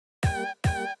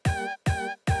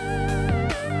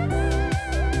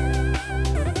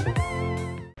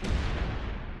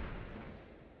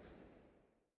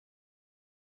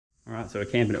Alright, so we're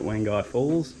camping at Wangi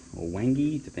Falls, or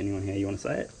Wangi, depending on how you want to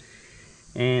say it.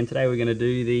 And today we're going to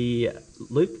do the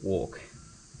loop walk,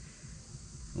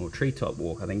 or treetop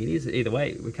walk I think it is. Either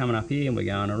way, we're coming up here and we're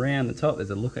going around the top.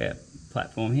 There's a lookout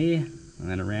platform here, and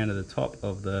then around to the top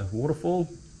of the waterfall,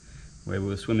 where we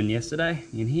were swimming yesterday,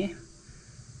 in here.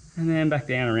 And then back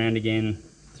down around again,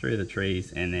 through the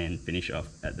trees, and then finish off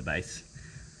at the base.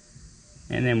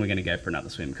 And then we're going to go for another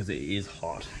swim, because it is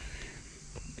hot.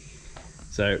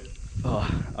 So,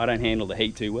 I don't handle the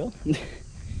heat too well,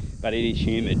 but it is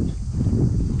humid.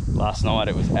 Last night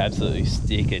it was absolutely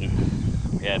sticking.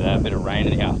 We had a bit of rain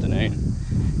in the afternoon,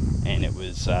 and it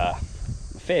was a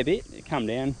fair bit. It come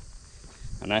down,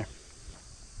 I know,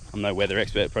 I'm no weather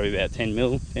expert, probably about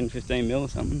 10-15 mil or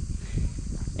something.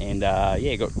 And yeah,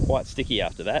 it got quite sticky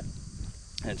after that.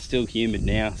 And it's still humid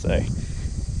now, so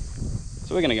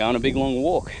we're going to go on a big long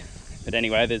walk. But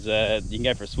anyway, you can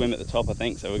go for a swim at the top, I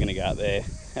think, so we're going to go up there,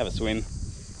 have a swim,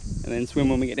 and then swim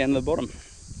when we get down to the bottom.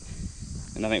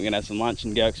 And I think we're going to have some lunch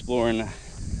and go exploring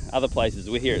other places.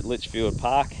 We're here at Litchfield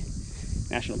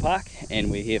National Park, and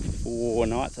we're here for 4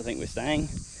 nights, I think we're staying.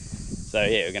 So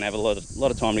yeah, we're going to have a lot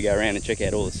of time to go around and check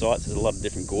out all the sites. There's a lot of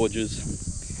different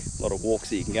gorges, a lot of walks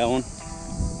that you can go on.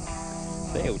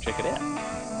 So yeah, we'll check it out.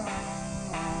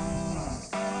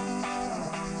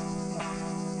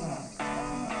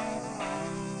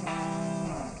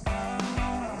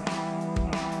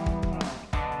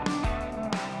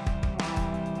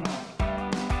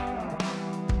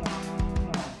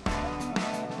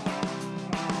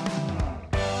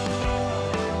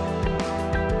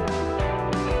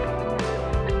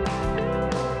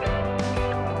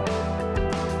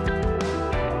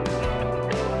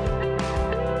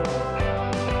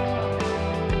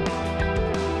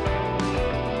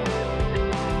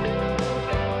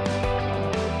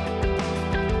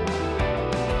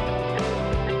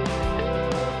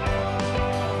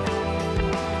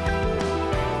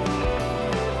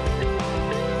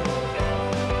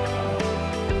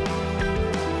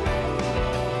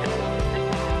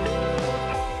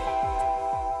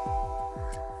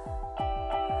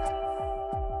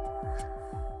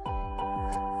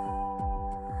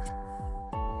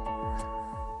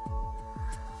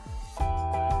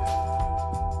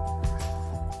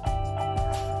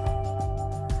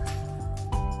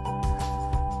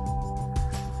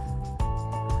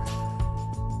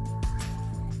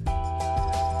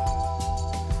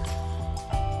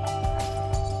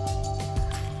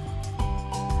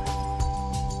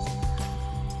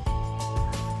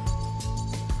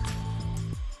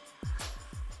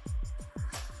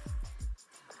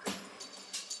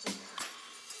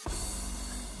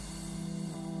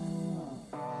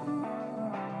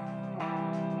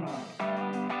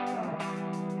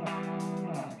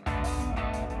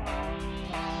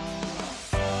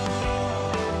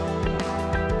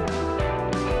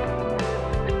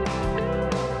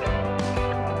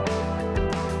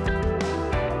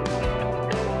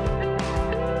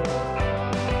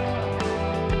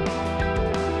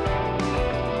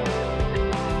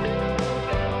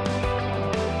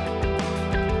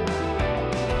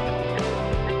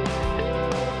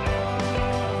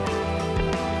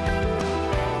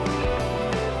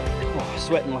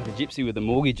 Sweating like a gypsy with a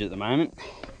mortgage at the moment.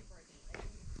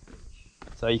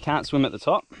 So you can't swim at the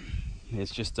top.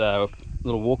 There's just a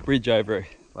little walk bridge over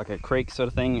like a creek sort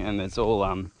of thing, and there's all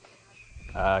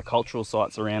cultural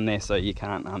sites around there, so you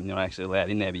can't, you're not actually allowed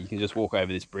in there, but you can just walk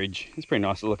over this bridge. It's pretty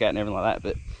nice to look at and everything like that,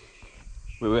 but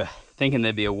we were thinking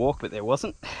there'd be a walk, but there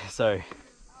wasn't. So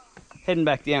heading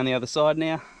back down the other side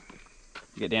now,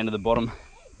 get down to the bottom,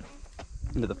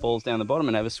 into the falls down the bottom,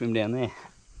 and have a swim down there.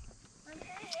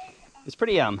 It's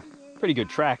pretty good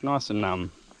track, nice and well,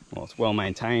 it's well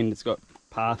maintained. It's got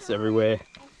paths everywhere,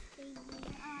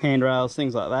 handrails,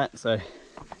 things like that, so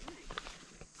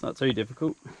it's not too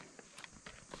difficult.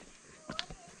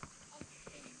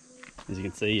 As you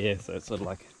can see, yeah, so it's sort of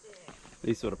like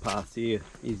these sort of paths here,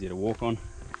 easy to walk on.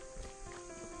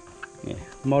 Yeah,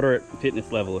 moderate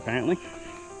fitness level apparently.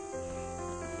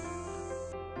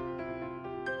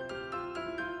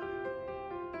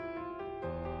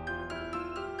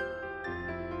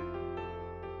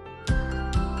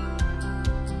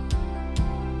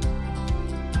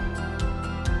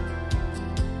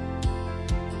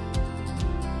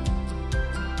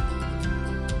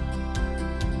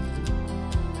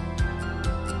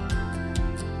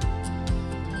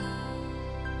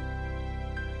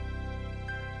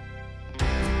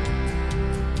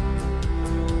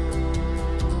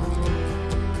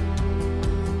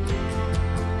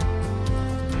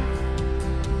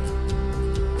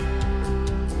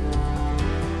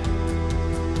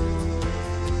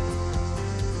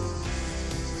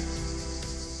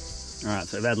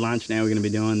 So we've had lunch, now we're going to be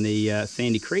doing the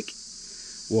Sandy Creek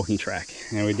walking track.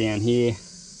 And we're down here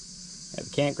at the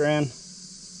campground,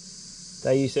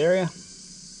 day use area.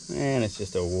 And it's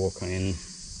just a walk in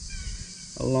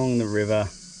along the river,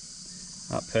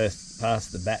 up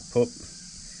past the bat poop,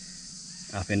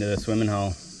 up into the swimming hole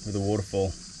with the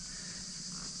waterfall.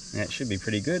 Now it should be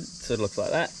pretty good, so it looks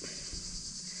like that.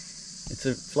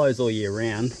 It flows all year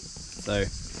round, so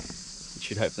it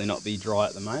should hopefully not be dry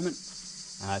at the moment.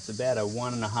 It's about a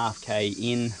 1.5k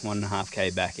in,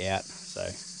 1.5k back out, so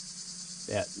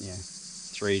about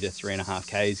 3 to 3.5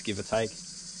 k's give or take.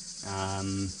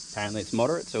 Apparently it's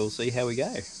moderate, so we'll see how we go.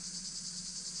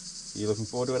 You looking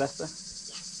forward to it, Esther?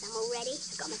 Yes, I'm all ready.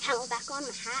 I've got my camel back on,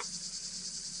 my hat,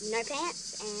 no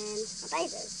pants, and my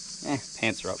bathers. Yeah,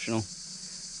 pants are optional.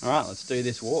 Alright, let's do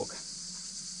this walk.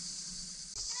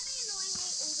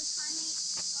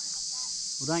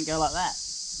 Well, don't go like that.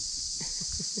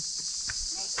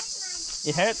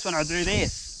 It hurts when I do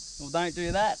this. Well, don't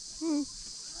do that.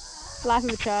 Life of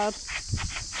a child.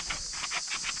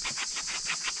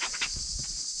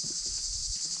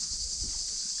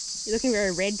 You're looking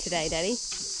very red today, Daddy.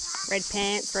 Red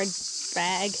pants, red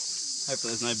bag.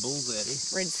 Hopefully there's no bulls out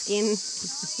here. Red skin.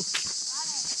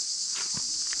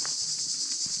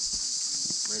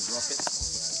 Red rocket.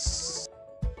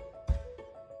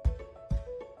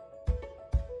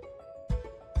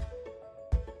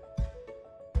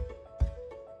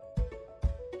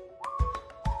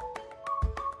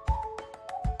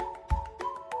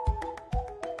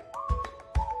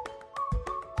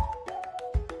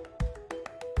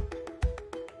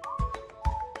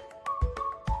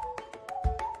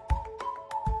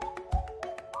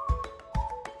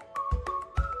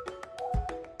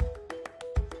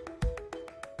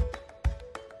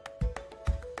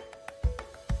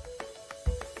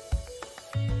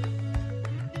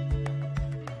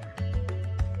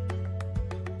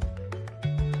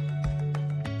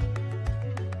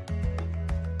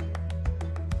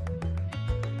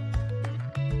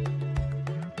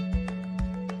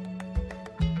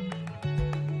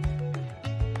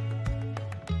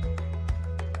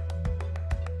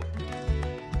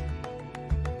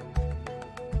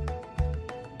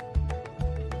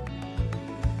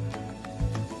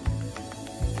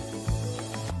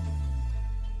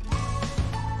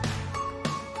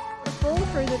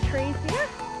 Through the trees here.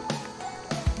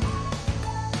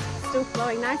 Still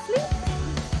flowing nicely.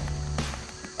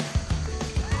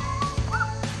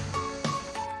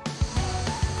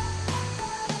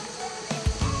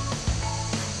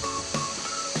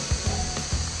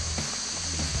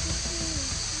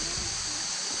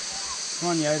 Come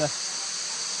on, Yoda.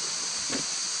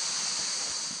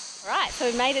 Alright, so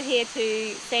we made it here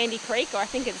to Sandy Creek, or I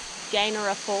think it's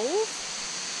Wangi Falls.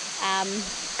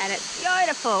 And it's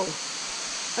beautiful.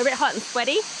 We're a bit hot and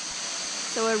sweaty,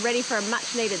 so we're ready for a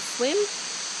much needed swim.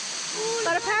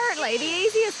 But apparently the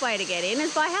easiest way to get in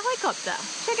is by helicopter.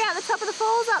 Check out the top of the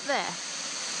falls up there.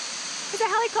 There's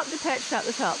a helicopter perched up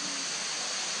the top.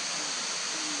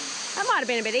 That might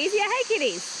have been a bit easier, hey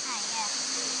kiddies? Oh yeah.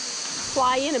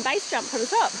 Fly in and base jump from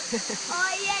the top.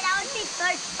 Oh yeah, that would be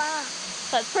so fun.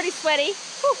 So it's pretty sweaty,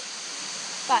 whew.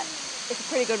 But it's a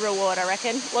pretty good reward, I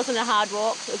reckon. It wasn't a hard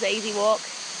walk, it was an easy walk.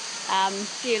 A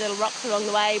few little rocks along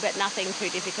the way, but nothing too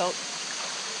difficult.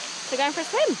 So going for a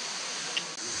swim.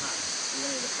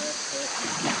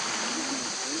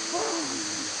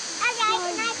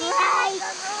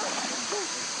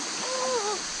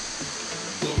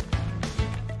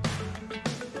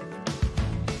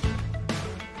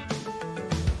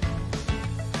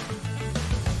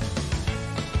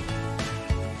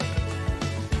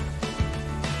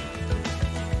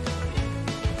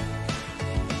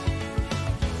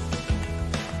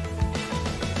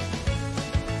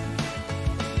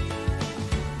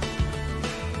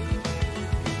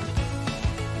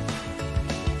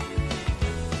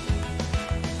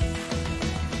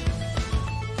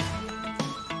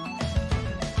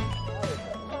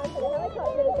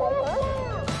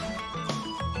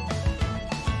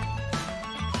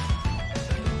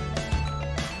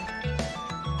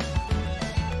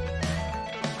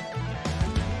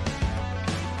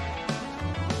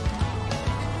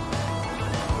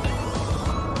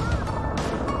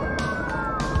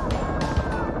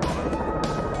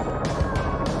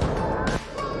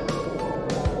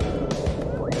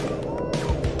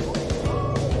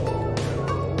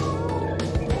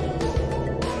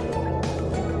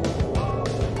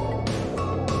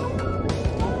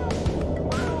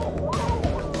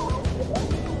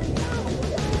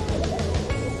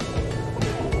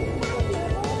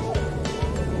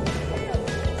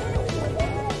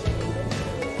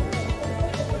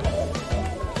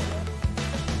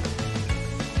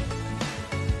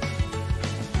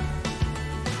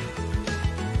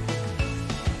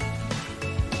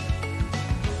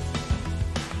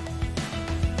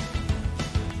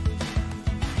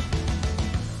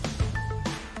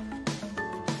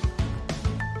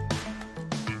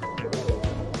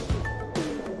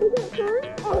 I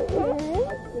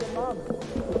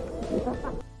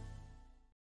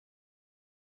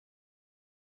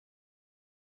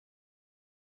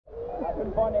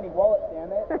couldn't find any wallets down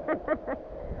there.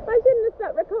 I shouldn't have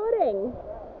stopped recording.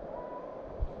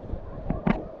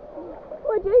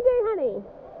 What'd you do, honey?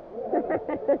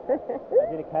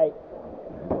 I did a cape,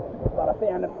 but I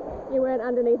found them. You weren't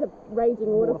underneath a raging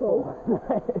waterfall.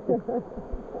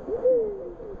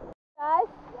 Guys,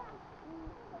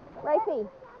 Racy, is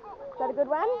that a good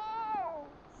one?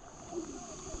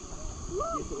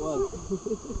 Yes, it was.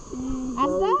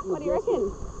 Asta, what do you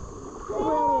reckon?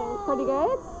 Brilliant. Pretty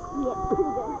good? Yeah, pretty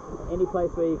good. Any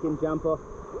place where you can jump off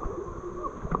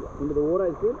into the water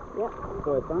is good. Yep. It's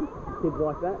always fun. Kids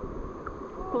like that.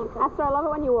 Asta, I love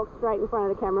it when you walk straight in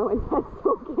front of the camera when Dad's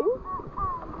talking.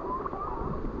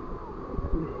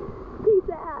 Peace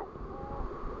out.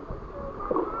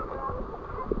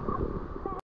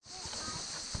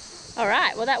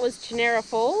 Alright, well that was Chinera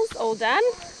Falls, all done.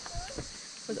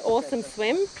 It was an awesome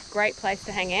swim, great place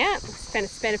to hang out.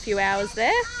 Spent a few hours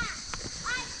there.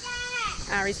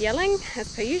 Ari's yelling,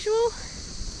 as per usual.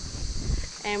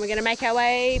 And we're going to make our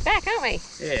way back, aren't we?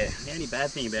 Yeah, the only bad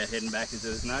thing about heading back is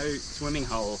there's no swimming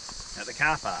hole at the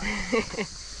car park.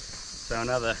 So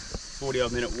another 40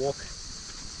 odd minute walk.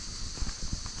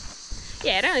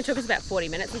 Yeah, it only took us about 40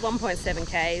 minutes, it's 1.7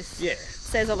 k's. Yeah.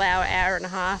 Says allow an hour and a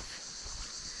half.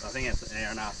 I think it's an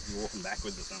hour and a half if you're walking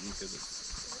backwards or something. Cause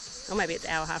it's, Or maybe it's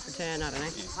hour and a half return, I don't know.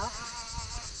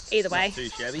 yeah. Either way, Not too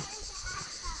shabby.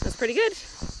 that's pretty good.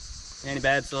 The only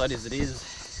bad side is it is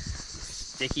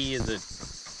sticky as a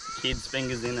kid's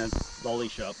fingers in a lolly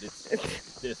shop.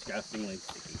 It's disgustingly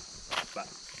sticky. But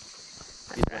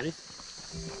it's what it is.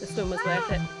 The swim was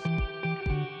worth it.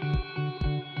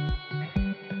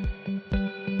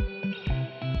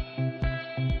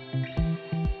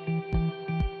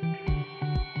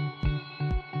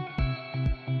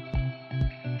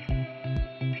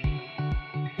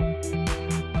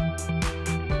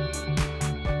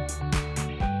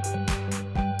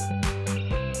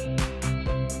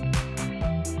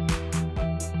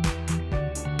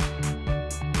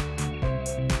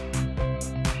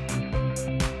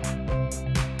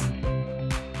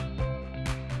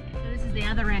 The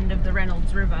other end of the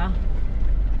Reynolds River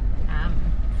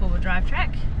four-wheel drive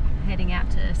track heading out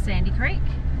to Sandy Creek,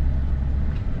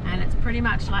 and it's pretty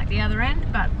much like the other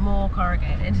end but more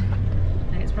corrugated.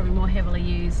 I think it's probably more heavily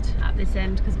used up this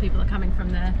end because people are coming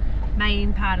from the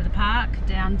main part of the park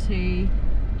down to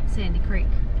Sandy Creek,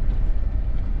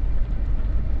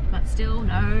 but still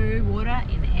no water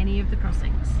in any of the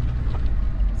crossings.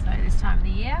 So this time of the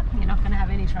year you're not going to have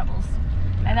any troubles.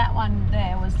 Now that one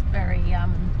there was very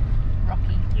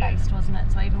rocky based, wasn't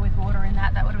it? So even with water in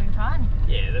that would have been fine.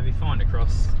 Yeah, they'll be fine to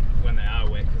cross when they are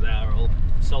wet because they are all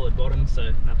solid bottoms,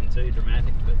 so nothing too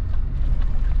dramatic. But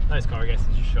those corrugators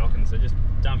are just shocking, so just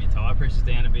dump your tyre pressures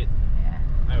down a bit. Yeah.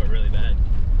 They were really bad.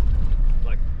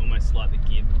 Like almost like the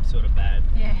gib sort of bad.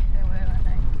 Yeah, they were, weren't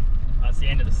they? It's the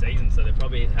end of the season, so they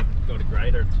probably haven't got a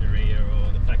grader to rear,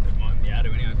 or the fact that they might be able to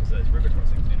anyway because those river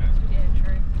crossings, who knows. Yeah,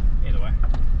 true. Either way.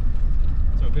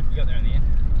 It's all good, we got there in the end.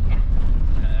 Yeah.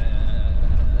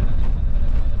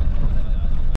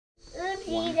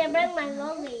 Look, I bring my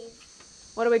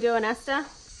lollies. What are we doing, Asta?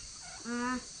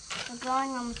 We're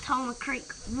going on the Toma Creek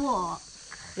walk.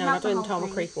 No, we're not doing the Toma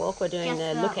Creek walk, we're doing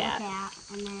the lookout.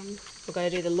 And then We're going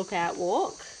to do the lookout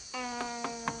walk,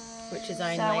 which is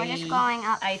only so we're just going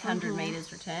up 800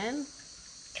 metres return.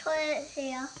 Toilet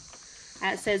here.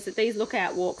 And it says that these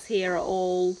lookout walks here are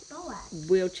all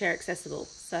wheelchair accessible.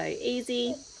 So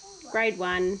easy, grade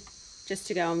 1, just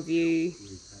to go and view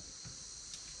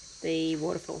the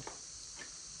waterfall.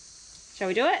 Shall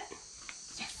we do it?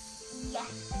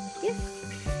 Yes. Yes.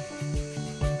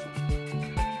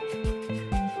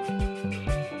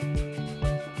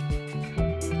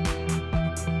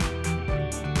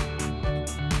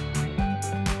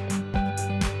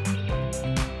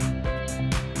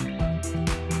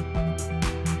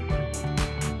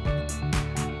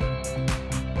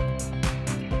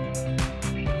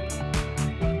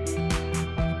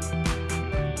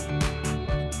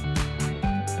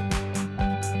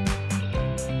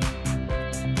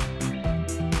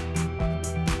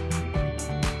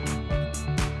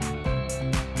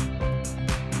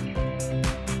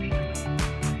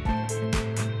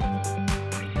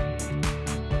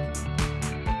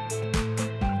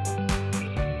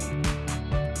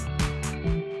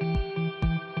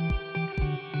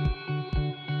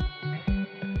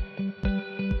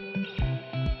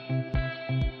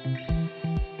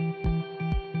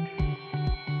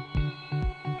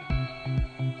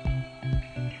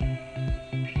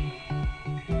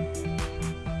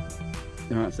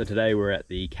 Alright, so today we're at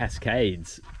the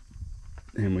Cascades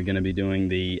and we're going to be doing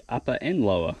the upper and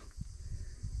lower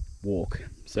walk.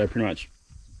 So pretty much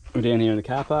we're down here in the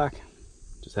car park,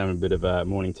 just having a bit of a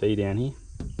morning tea down here.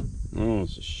 Oh,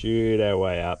 let's just shoot our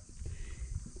way up,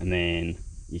 and then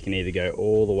you can either go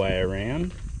all the way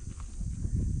around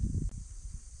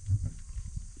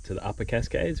to the upper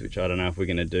Cascades, which I don't know if we're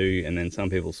going to do, and then some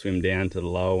people swim down to the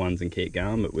lower ones and keep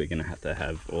going, but we're going to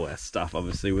have all our stuff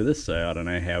obviously with us, so I don't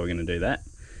know how we're going to do that.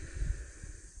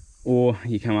 Or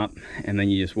you come up and then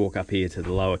you just walk up here to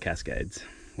the lower Cascades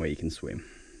where you can swim.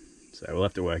 So we'll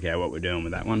have to work out what we're doing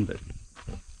with that one, but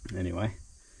anyway.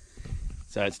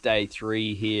 So it's day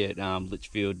 3 here at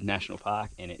Litchfield National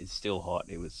Park, and it is still hot.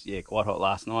 It was, yeah, quite hot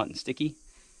last night and sticky.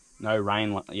 No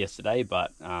rain yesterday,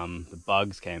 but the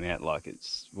bugs came out like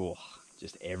it's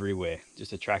just everywhere,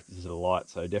 just attracted to the light.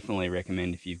 So definitely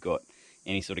recommend, if you've got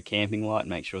any sort of camping light,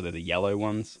 make sure they're the yellow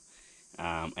ones.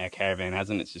 Our caravan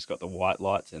hasn't, it's just got the white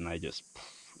lights, and they just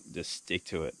stick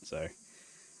to it. So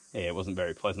yeah, it wasn't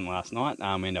very pleasant last night. We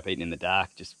ended up eating in the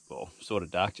dark, sort of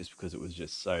dark, just because it was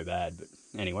just so bad. But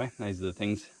anyway, these are the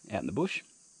things out in the bush.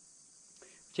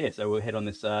 But yeah, so we'll head on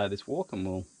this this walk and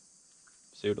we'll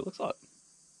see what it looks like.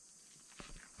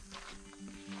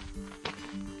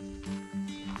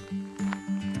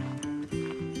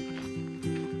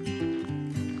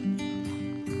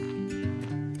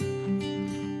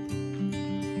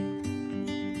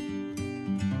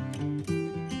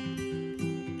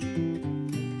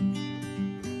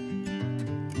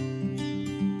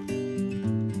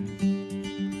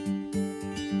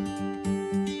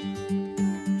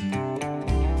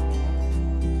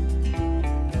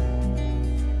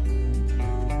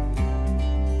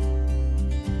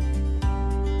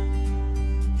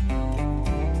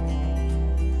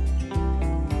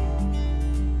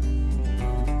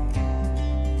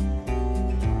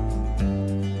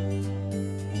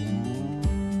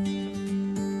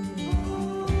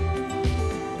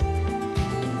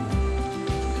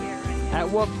 At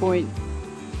what point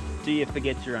do you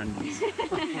forget your undies?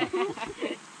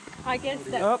 I guess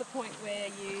that's the point where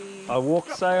you... I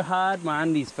walked so hard, my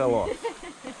undies fell off.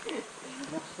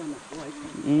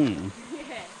 Mm.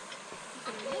 Yeah.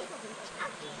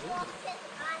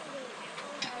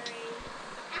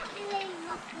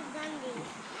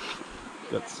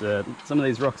 Got some of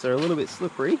these rocks are a little bit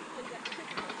slippery.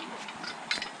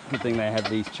 Good thing they have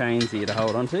these chains here to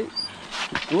hold on to.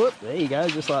 Whoop, there you go,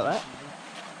 just like that.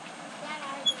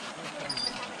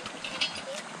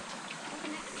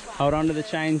 Hold on to the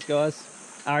chains,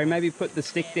 guys. Ari, maybe put the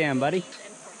stick down, buddy.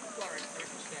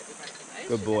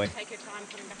 Good boy.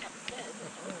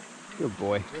 Good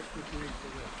boy. This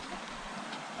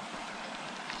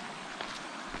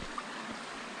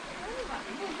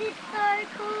is so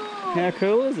cool. How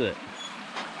cool is it?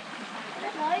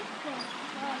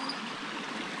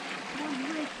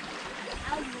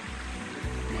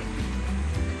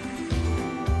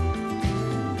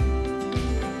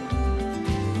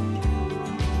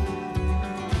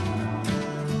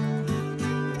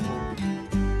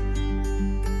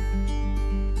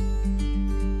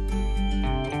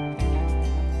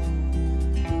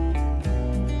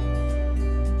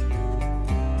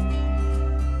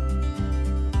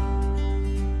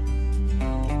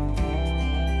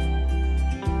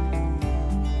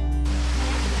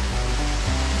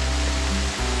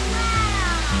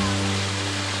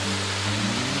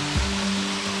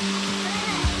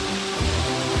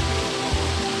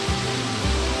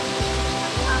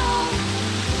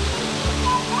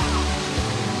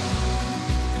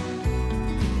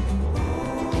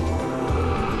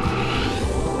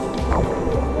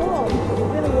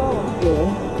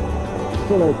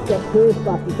 Step 2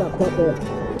 stuff is up top there.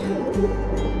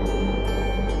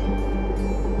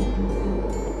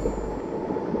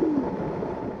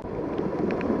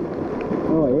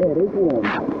 Oh yeah, it is warm.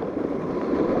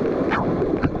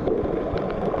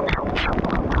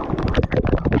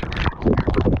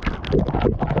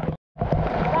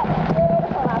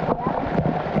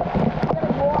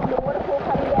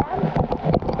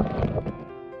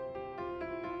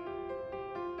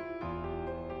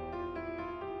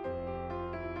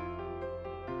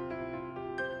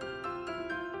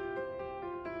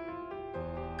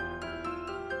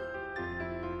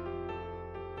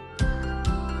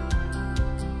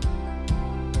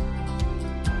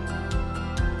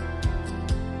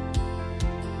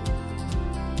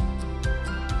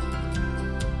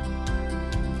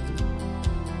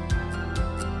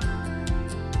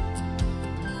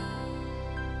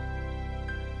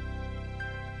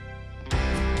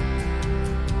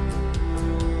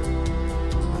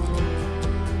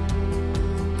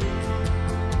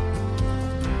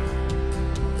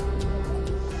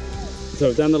 So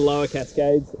we've done the lower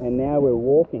cascades and now we're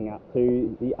walking up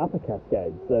to the upper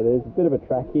cascades. So there's a bit of a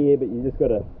track here, but you just got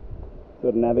to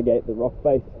sort of navigate the rock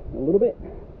face a little bit.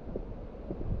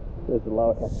 There's the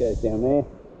lower cascades down there.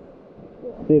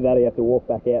 See that you have to walk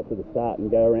back out to the start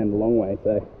and go around the long way.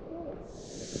 So I've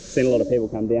seen a lot of people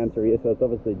come down through here, so it's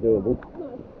obviously doable.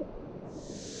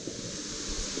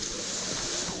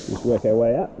 Just work our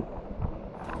way up.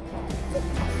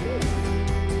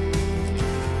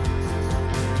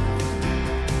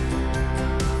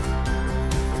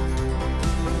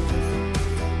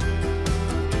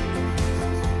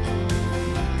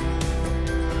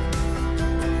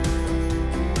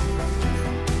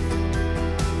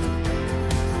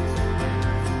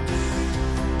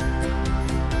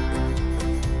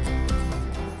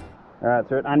 Alright,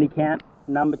 so we're at undie count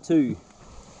number 2.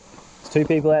 There's 2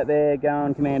 people out there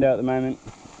going commando at the moment.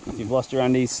 If you've lost your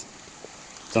undies,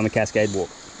 it's on the Cascade Walk.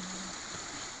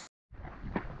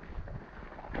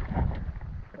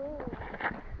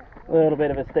 A little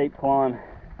bit of a steep climb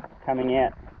coming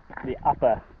out the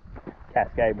upper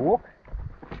Cascade Walk.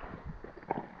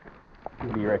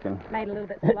 What do you reckon? Made a little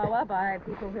bit slower by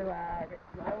people who are a bit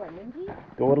slow and whingy.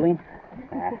 Dawdling?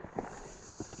 Nah.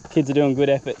 Kids are doing good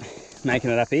effort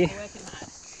making it up here. They're working hard.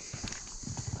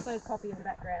 So's Coffee in the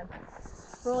background.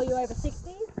 For all you over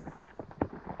 60s,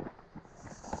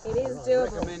 it is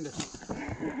doable. Recommend it.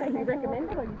 You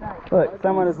recommend it or you don't? Look,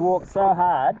 someone has walked so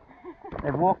hard,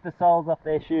 they've walked the soles off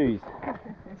their shoes.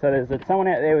 So there's someone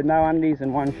out there with no undies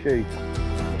and 1 shoe.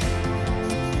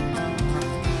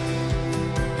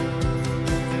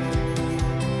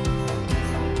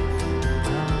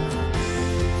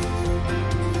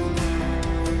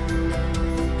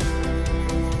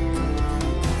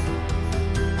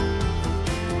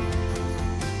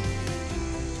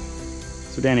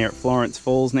 So down here at Florence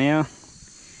Falls now,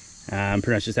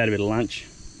 pretty much just had a bit of lunch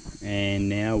and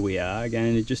now we are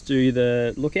going to just do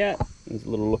the lookout. There's a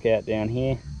little lookout down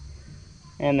here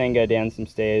and then go down some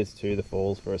stairs to the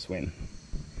falls for a swim.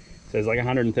 So there's like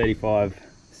 135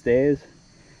 stairs,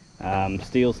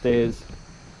 steel stairs,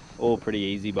 all pretty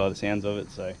easy by the sounds of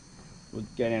it, so we'll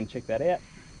go down and check that out.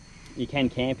 You can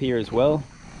camp here as well.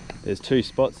 There's 2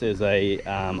 spots. There's a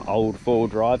old 4-wheel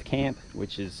drive camp,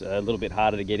 which is a little bit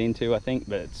harder to get into, I think,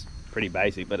 but it's pretty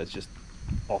basic, but it's just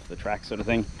off the track sort of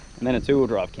thing. And then a 2-wheel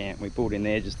drive camp. We pulled in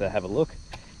there just to have a look.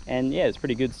 And yeah, it's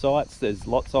pretty good sites. There's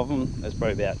lots of them. There's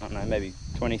probably about, I don't know, maybe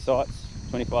 20 sites,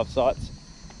 25 sites.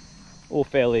 All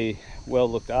fairly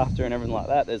well looked after and everything like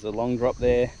that. There's a long drop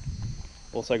there.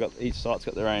 Also got, each site's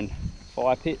got their own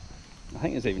fire pit. I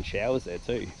think there's even showers there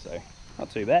too, so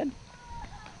not too bad.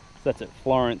 So that's at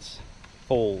Florence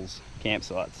Falls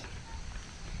campsites.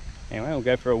 Anyway, we'll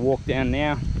go for a walk down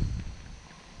now.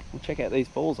 We'll check out these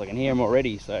falls. I can hear them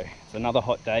already, so it's another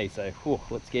hot day. So whew,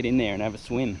 let's get in there and have a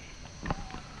swim.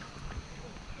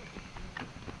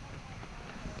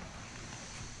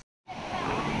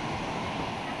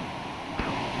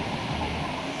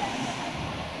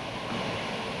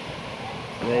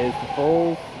 So there's the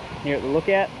falls here at the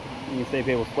lookout. You can see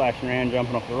people splashing around,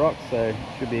 jumping off the rocks, so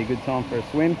should be a good time for a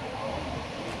swim.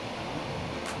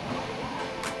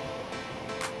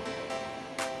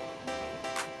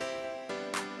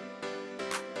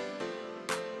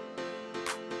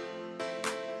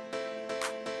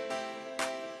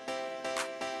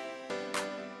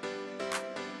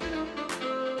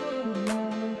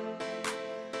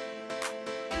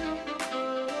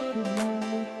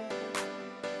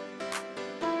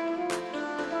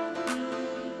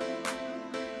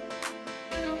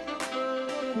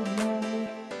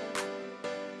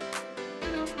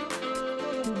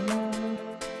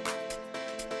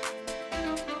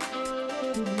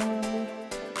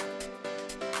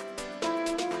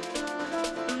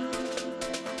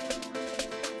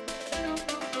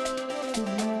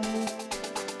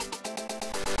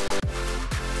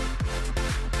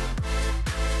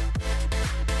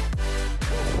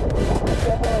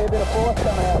 Definitely a bit of force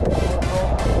coming out there.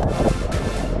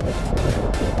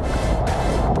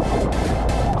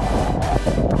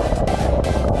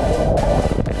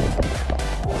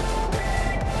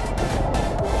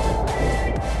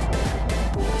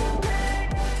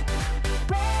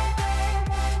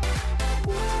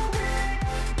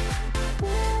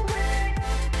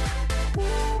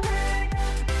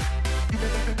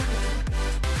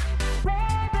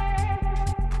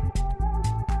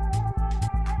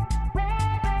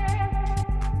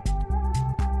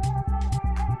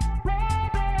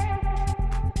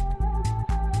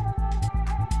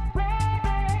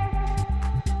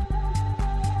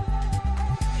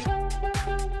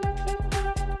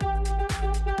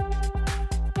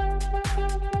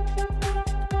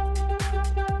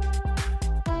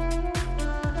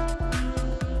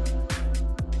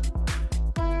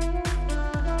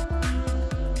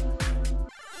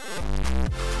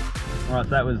 Alright,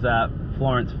 so that was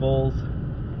Florence Falls.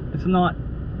 It's not,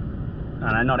 I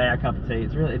don't know, not our cup of tea.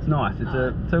 It's nice.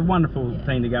 It's a wonderful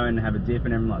thing to go in and have a dip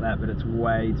and everything like that, but it's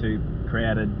way too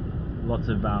crowded. Lots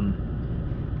of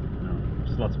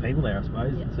just lots of people there, I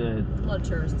suppose. Yeah. It's a lot of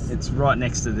tourists. It's right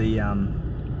next to the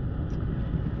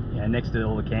next to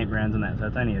all the campgrounds and that, so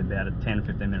it's only about a 10 or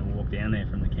 15 minute walk down there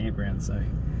from the campground, so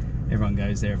everyone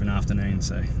goes there of an afternoon.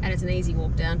 So, and it's an easy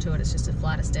walk down to it. It's just a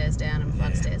flight of stairs down and a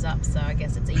flight of stairs up, so I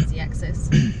guess it's easy access.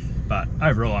 But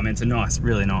overall, I mean, it's a nice,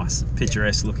 really nice,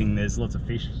 picturesque looking. There's lots of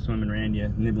fish swimming around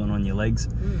you, nibbling on your legs.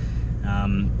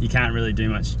 You can't really do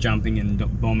much jumping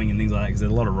and bombing and things like that because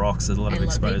there's a lot of rocks, there's a lot of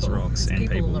exposed rocks and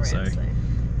people. Around, so.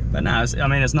 But no, I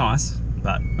mean, it's nice,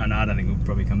 but I don't think we'll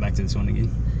probably come back to this one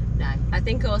again. No, I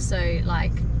think also,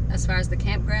 like, as far as the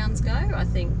campgrounds go, I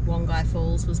think Wangi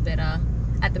Falls was better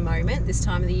at the moment, this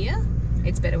time of the year.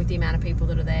 It's better with the amount of people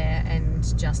that are there, and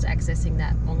just accessing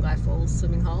that Wangi Falls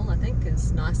swimming hole, I think,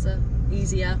 is nicer,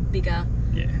 easier, bigger,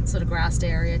 sort of grassed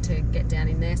area to get down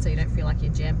in there, so you don't feel like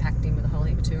you're jam-packed in with a whole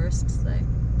heap of tourists. So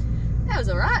that was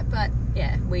alright, but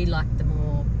yeah, we like the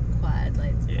more quiet,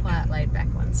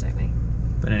 laid-back ones, don't we?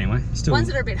 But anyway, still ones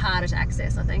that are a bit harder to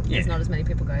access, I think. There's not as many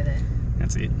people go there.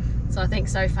 That's it. So I think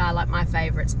so far, like, my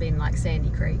favourite's been like Sandy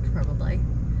Creek, probably,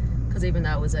 because even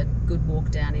though it was a good walk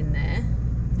down in there,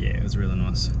 yeah, it was really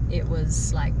nice. It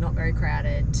was like not very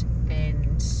crowded,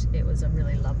 and it was a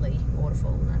really lovely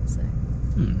waterfall and that, so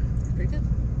it's pretty good.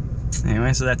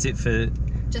 Anyway, so that's it for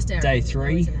just our day opinion,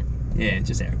 3. isn't it? Yeah,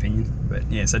 just our opinion.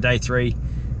 But yeah, so day 3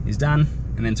 is done,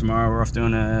 and then tomorrow we're off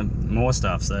doing more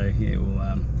stuff. So yeah, we'll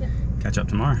catch up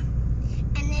tomorrow.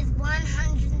 And there's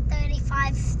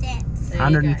 135 steps.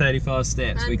 135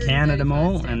 steps. We counted them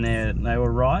all, steps. And they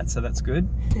were right, so that's good.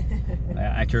 They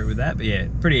are accurate with that, but yeah,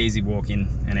 pretty easy walk in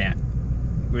and out.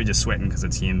 We're just sweating because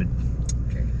it's humid.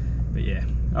 True. But yeah,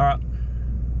 all right.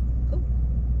 Cool.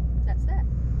 That's that.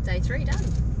 Day 3 done.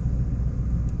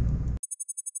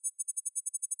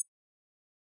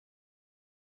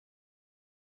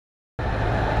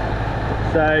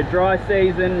 So dry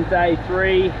season, day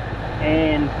 3,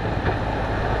 and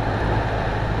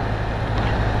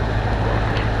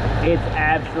it's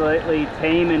absolutely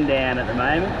teeming down at the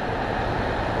moment.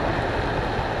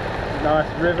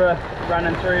 Nice river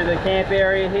running through the camp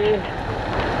area here,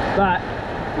 but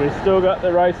we've still got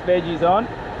the roast veggies on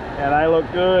and they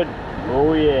look good.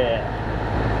 Oh yeah.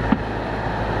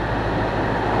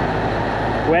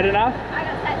 Wet enough? I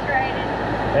got saturated.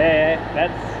 Yeah,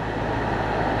 that's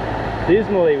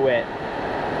dismally wet.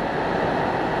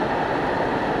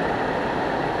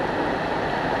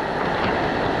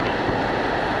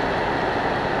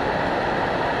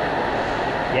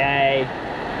 Yay.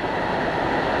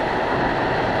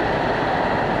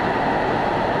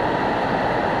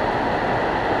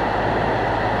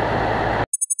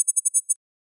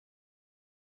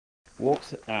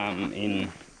 Walks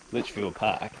in Litchfield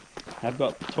Park have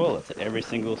got toilets at every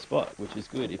single spot, which is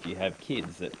good if you have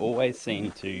kids that always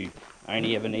seem to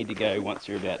only ever need to go once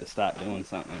you're about to start doing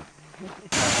something.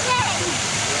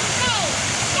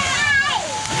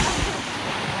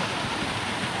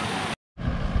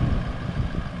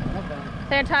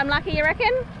 Third time lucky, you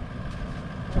reckon?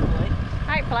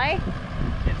 Hopefully.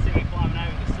 Can't see me climbing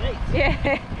over the seats.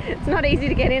 Yeah, it's not easy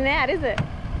to get in and out, is it?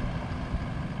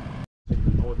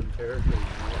 Northern Territory.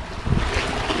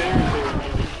 Bears are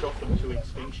nearly shot them to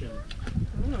extinction.